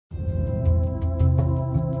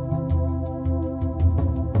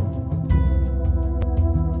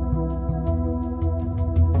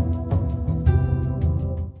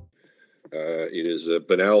is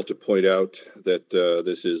banal to point out that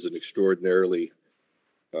this is an extraordinarily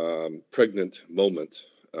pregnant moment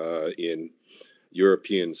in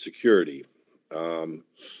European security.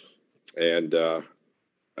 And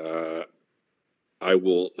I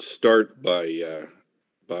will start by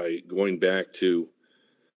going back to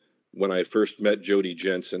when I first met Jody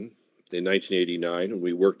Jensen in 1989, and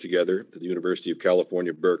we worked together at the University of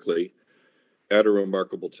California, Berkeley, at a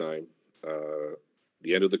remarkable time.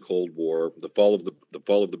 The end of the Cold War, the fall of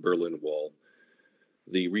the Berlin Wall,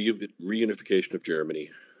 the reunification of Germany,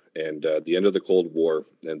 and the end of the Cold War,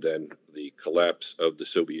 and then the collapse of the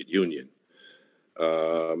Soviet Union.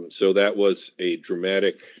 So that was a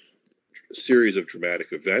series of dramatic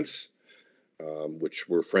events, which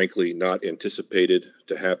were frankly not anticipated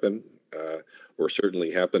to happen, or certainly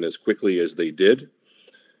happen as quickly as they did,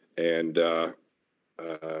 and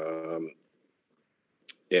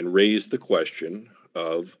raised the question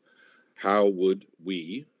of how would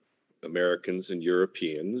we, Americans and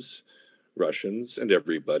Europeans, Russians, and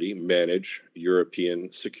everybody, manage European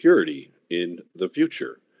security in the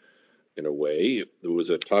future. In a way, there was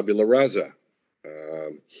a tabula rasa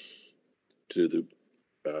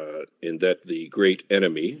in that the great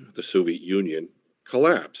enemy, the Soviet Union,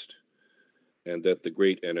 collapsed, and that the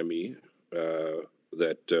great enemy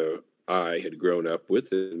that I had grown up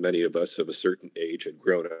with, and many of us of a certain age had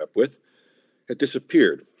grown up with, had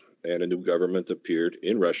disappeared, and a new government appeared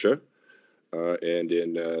in Russia and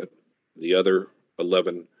in the other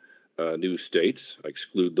 11 new states. I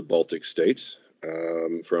exclude the Baltic states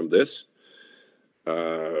from this,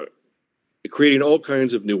 creating all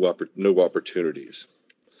kinds of new opportunities.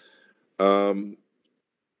 And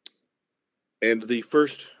the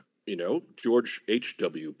first, George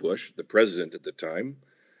H.W. Bush, the president at the time,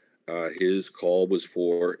 his call was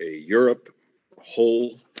for a Europe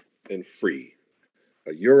whole and free.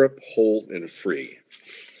 A Europe whole and free.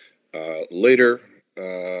 Later,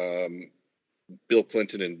 Bill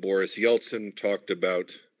Clinton and Boris Yeltsin talked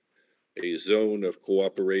about a zone of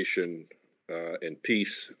cooperation and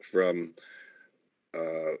peace from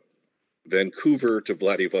Vancouver to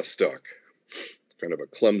Vladivostok. Kind of a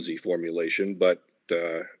clumsy formulation, but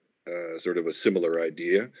sort of a similar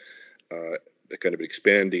idea, kind of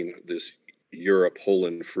expanding this Europe whole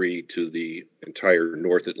and free to the entire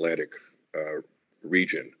North Atlantic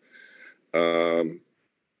region.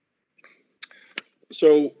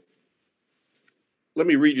 So let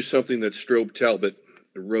me read you something that Strobe Talbot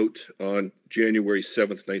wrote on January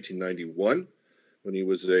 7th, 1991, when he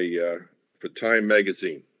was for Time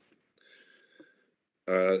magazine.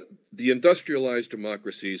 The industrialized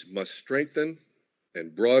democracies must strengthen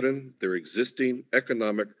and broaden their existing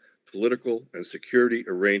economic, political, and security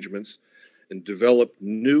arrangements and develop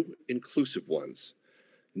new inclusive ones.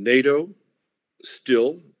 NATO,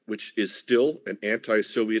 which is still an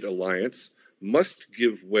anti-Soviet alliance, must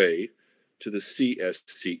give way to the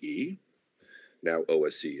CSCE, now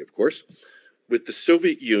OSCE, of course, with the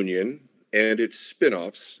Soviet Union and its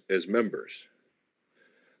spin-offs as members.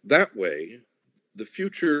 That way, the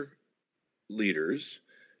future leaders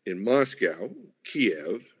in Moscow,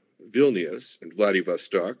 Kiev, Vilnius, and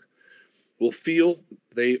Vladivostok will feel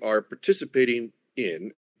they are participating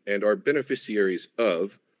in and are beneficiaries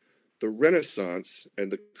of the Renaissance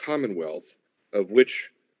and the Commonwealth of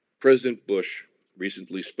which President Bush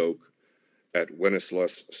recently spoke at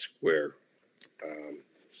Wenceslas Square.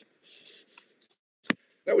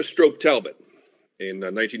 That was Strobe Talbot in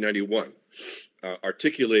 1991,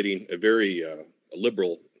 articulating a very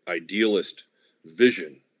liberal, idealist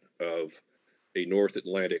vision of a North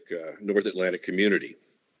Atlantic community.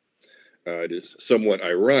 It is somewhat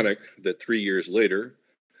ironic that 3 years later,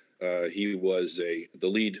 he was the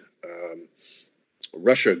lead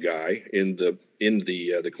Russia guy in the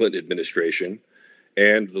Clinton administration,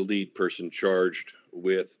 and the lead person charged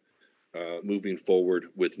with moving forward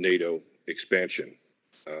with NATO expansion.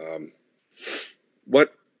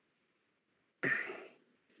 What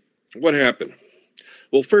happened?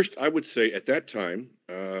 Well, first, I would say at that time,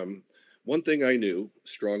 one thing I knew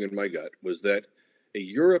strong in my gut was that a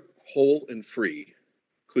Europe whole and free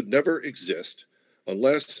could never exist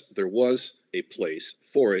unless there was a place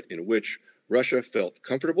for it in which Russia felt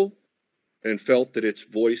comfortable and felt that its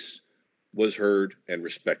voice was heard and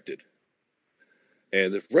respected.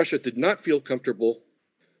 And if Russia did not feel comfortable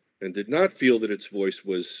and did not feel that its voice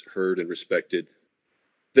was heard and respected,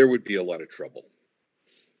 there would be a lot of trouble.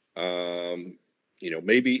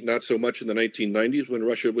 Maybe not so much in the 1990s when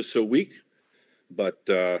Russia was so weak, but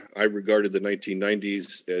I regarded the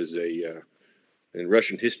 1990s as in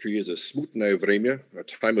Russian history as a smutное время, a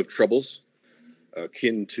time of troubles,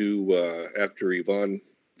 akin to after Ivan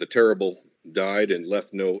the Terrible died and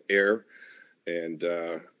left no heir, and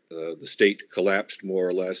the state collapsed more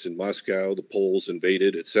or less in Moscow. The Poles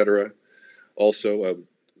invaded, etc. Also,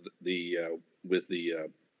 the with the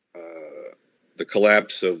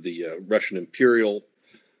collapse of the Russian imperial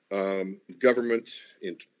government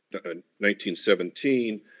in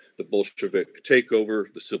 1917, the Bolshevik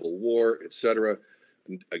takeover, the Civil War, etc.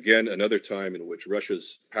 Again, another time in which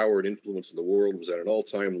Russia's power and influence in the world was at an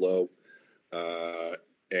all-time low.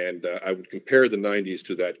 And I would compare the 90s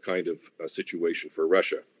to that kind of situation for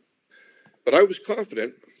Russia. But I was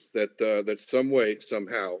confident that some way,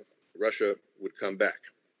 somehow, Russia would come back.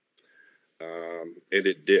 And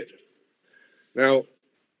it did. Now,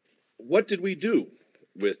 what did we do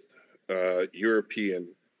with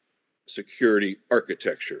European security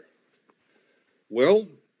architecture? Well,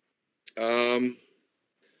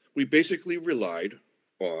 we basically relied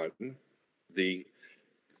on the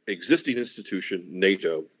existing institution,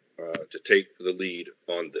 NATO, to take the lead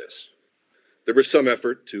on this. There was some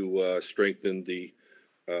effort to strengthen the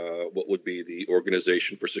what would be the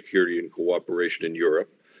Organization for Security and Cooperation in Europe,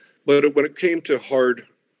 but when it came to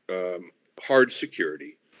hard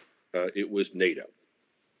security, it was NATO.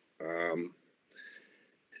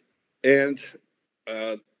 And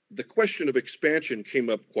the question of expansion came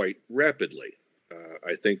up quite rapidly,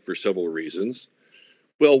 I think, for several reasons.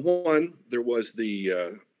 Well, one, there was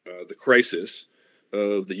the crisis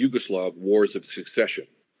of the Yugoslav wars of succession.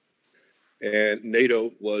 And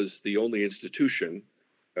NATO was the only institution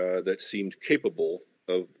that seemed capable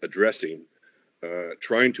of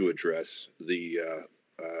trying to address the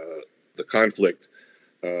conflict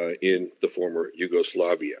in the former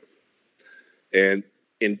Yugoslavia. And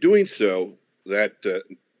in doing so, that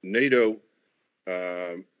NATO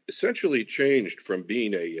essentially changed from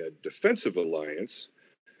being a defensive alliance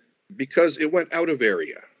because it went out of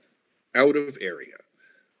area.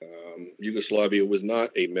 Yugoslavia was not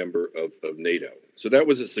a member of NATO. So that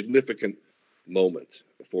was a significant moment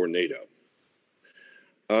for NATO.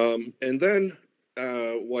 And then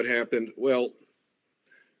what happened? Well,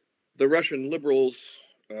 the Russian liberals,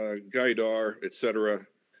 Gaidar, etc.,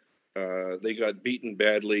 they got beaten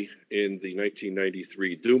badly in the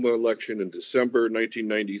 1993 Duma election in December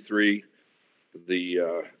 1993.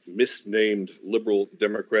 The misnamed Liberal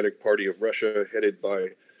Democratic Party of Russia, headed by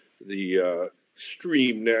the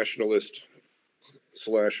extreme nationalist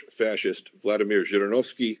 / fascist Vladimir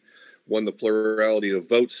Zhirinovsky, won the plurality of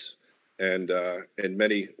votes, and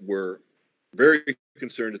many were very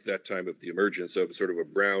concerned at that time of the emergence of sort of a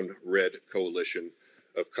brown-red coalition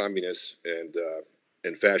of communists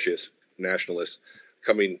and fascist nationalists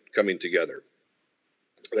coming together.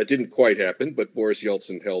 That didn't quite happen, but Boris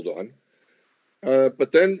Yeltsin held on.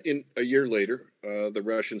 But then, a year later, the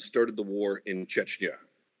Russians started the war in Chechnya,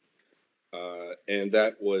 and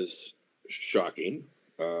that was shocking,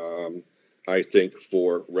 I think,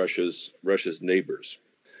 for Russia's neighbors.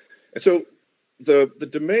 And so, the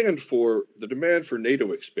demand for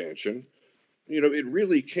NATO expansion, it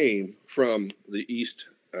really came from the East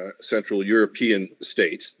Central European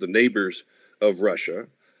states, the neighbors of Russia,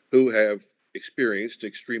 who have experienced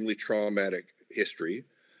extremely traumatic history.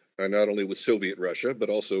 Not only with Soviet Russia, but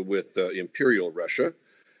also with Imperial Russia.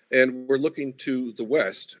 And we're looking to the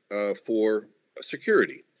West for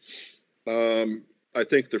security. I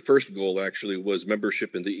think the first goal actually was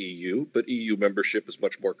membership in the EU, but EU membership is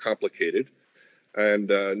much more complicated. And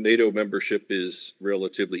NATO membership is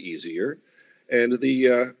relatively easier. And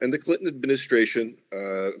the Clinton administration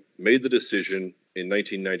made the decision in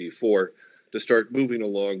 1994 to start moving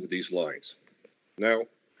along these lines. Now,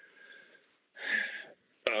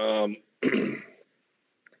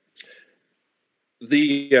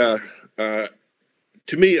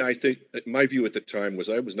 to me, I think my view at the time was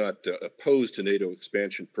I was not opposed to NATO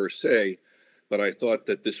expansion per se, but I thought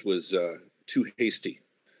that this was too hasty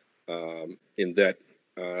in that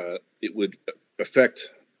it would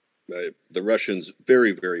affect the Russians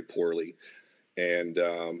very, very poorly, and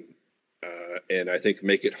I think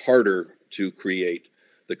make it harder to create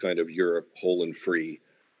the kind of Europe whole and free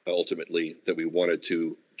ultimately that we wanted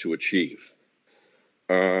to achieve.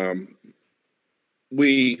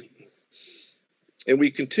 We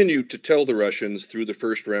continued to tell the Russians through the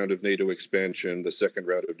first round of NATO expansion, the second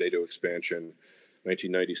round of NATO expansion,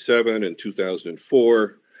 1997 and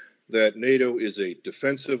 2004, that NATO is a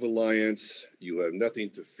defensive alliance. You have nothing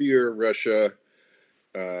to fear, Russia,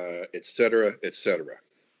 et cetera, et cetera.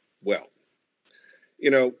 Well,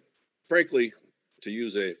 frankly, to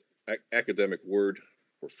use a academic word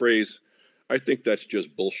or phrase, I think that's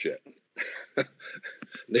just bullshit.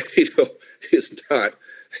 NATO is not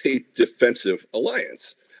a defensive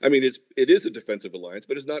alliance. I mean, it is a defensive alliance,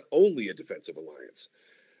 but it's not only a defensive alliance.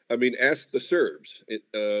 I mean, ask the Serbs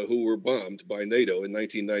who were bombed by NATO in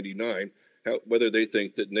 1999 whether they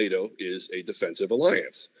think that NATO is a defensive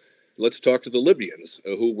alliance. Let's talk to the Libyans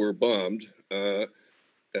who were bombed in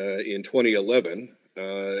 2011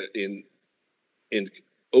 in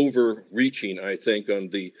overreaching, I think, on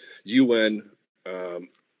the UN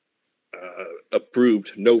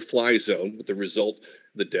approved no-fly zone, with the result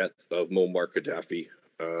the death of Muammar Gaddafi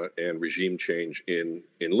and regime change in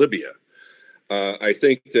Libya. I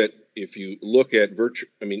think that if you look at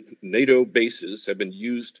NATO bases have been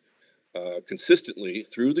used consistently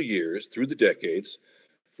through the years, through the decades,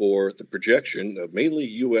 for the projection of mainly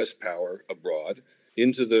U.S. power abroad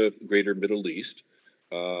into the greater Middle East,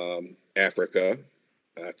 Africa,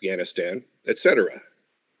 Afghanistan, etc.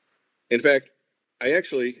 In fact,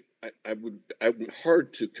 I'm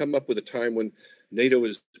hard to come up with a time when NATO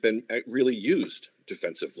has been really used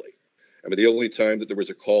defensively. I mean, the only time that there was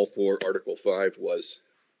a call for Article 5 was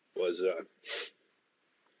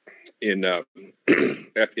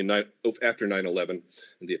after 9/11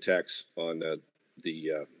 and the attacks on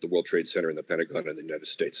the World Trade Center and the Pentagon in the United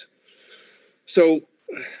States. So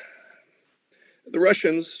the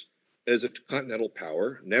Russians, as a continental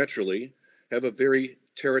power, naturally have a very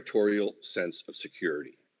territorial sense of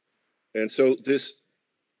security. And so this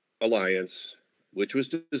alliance, which was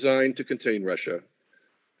designed to contain Russia,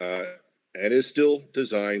 and is still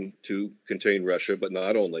designed to contain Russia, but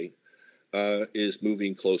not only, is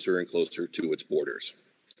moving closer and closer to its borders.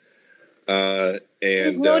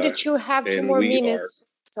 Please know that you have 2 more minutes.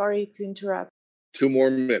 Sorry to interrupt. 2 more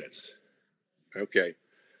minutes. Okay.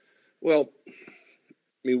 Well, I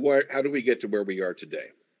mean, how do we get to where we are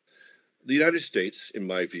today? The United States, in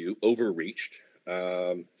my view, overreached,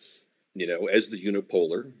 as the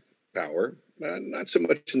unipolar power, not so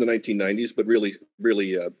much in the 1990s, but really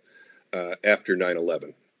after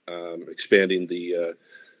 9/11, expanding the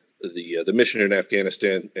mission in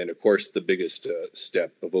Afghanistan, and of course the biggest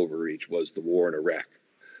step of overreach was the war in Iraq.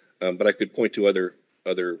 But I could point to other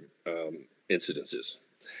incidences,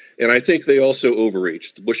 and I think they also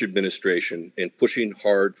overreached, the Bush administration, in pushing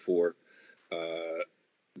hard for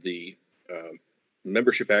the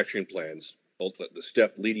membership action plans, the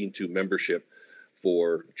step leading to membership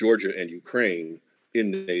for Georgia and Ukraine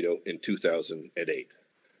in NATO in 2008.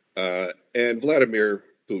 And Vladimir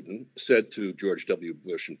Putin said to George W.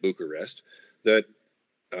 Bush in Bucharest that,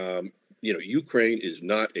 Ukraine is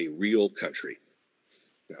not a real country.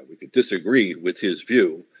 Now, we could disagree with his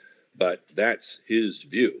view, but that's his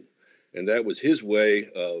view. And that was his way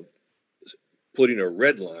of putting a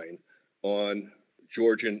red line on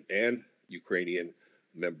Georgian and Ukrainian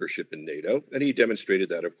membership in NATO. And he demonstrated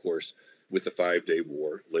that, of course, with the 5-day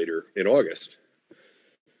war later in August.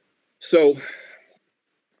 So,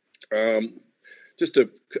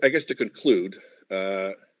 to conclude,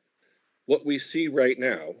 what we see right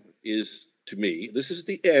now is, to me, this is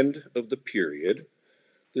the end of the period,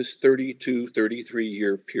 this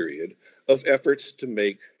 33-year period of efforts to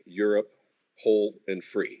make Europe whole and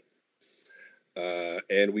free.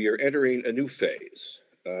 And we are entering a new phase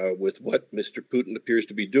with what Mr. Putin appears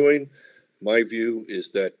to be doing. My view is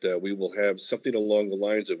that we will have something along the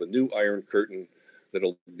lines of a new Iron Curtain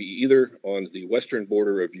that'll be either on the western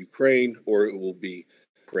border of Ukraine, or it will be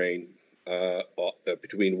Ukraine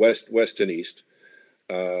between west and east,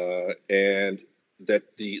 and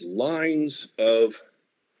that the lines of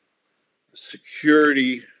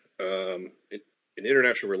security in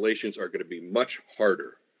international relations are going to be much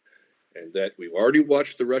harder, and that we've already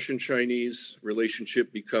watched the Russian-Chinese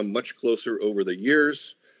relationship become much closer over the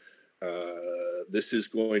years. This is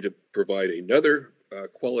going to provide another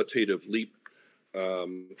qualitative leap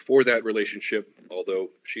for that relationship, although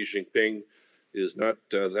Xi Jinping is not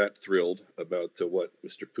that thrilled about what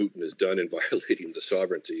Mr. Putin has done in violating the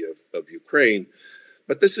sovereignty of Ukraine.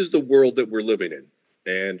 But this is the world that we're living in.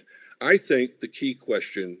 And I think the key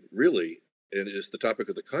question really, and it is the topic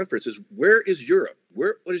of the conference, is where is Europe?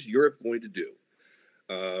 What is Europe going to do?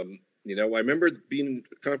 I remember being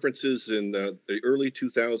at conferences in the early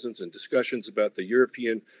 2000s and discussions about the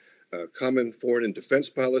European common foreign and defense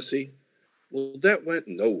policy. Well, that went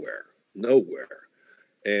nowhere.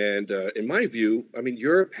 And in my view,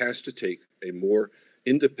 Europe has to take a more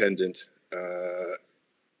independent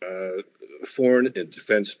foreign and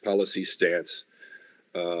defense policy stance.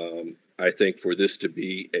 I think for this to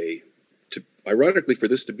be ironically, for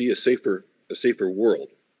this to be a safer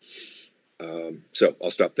world. So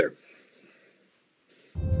I'll stop there.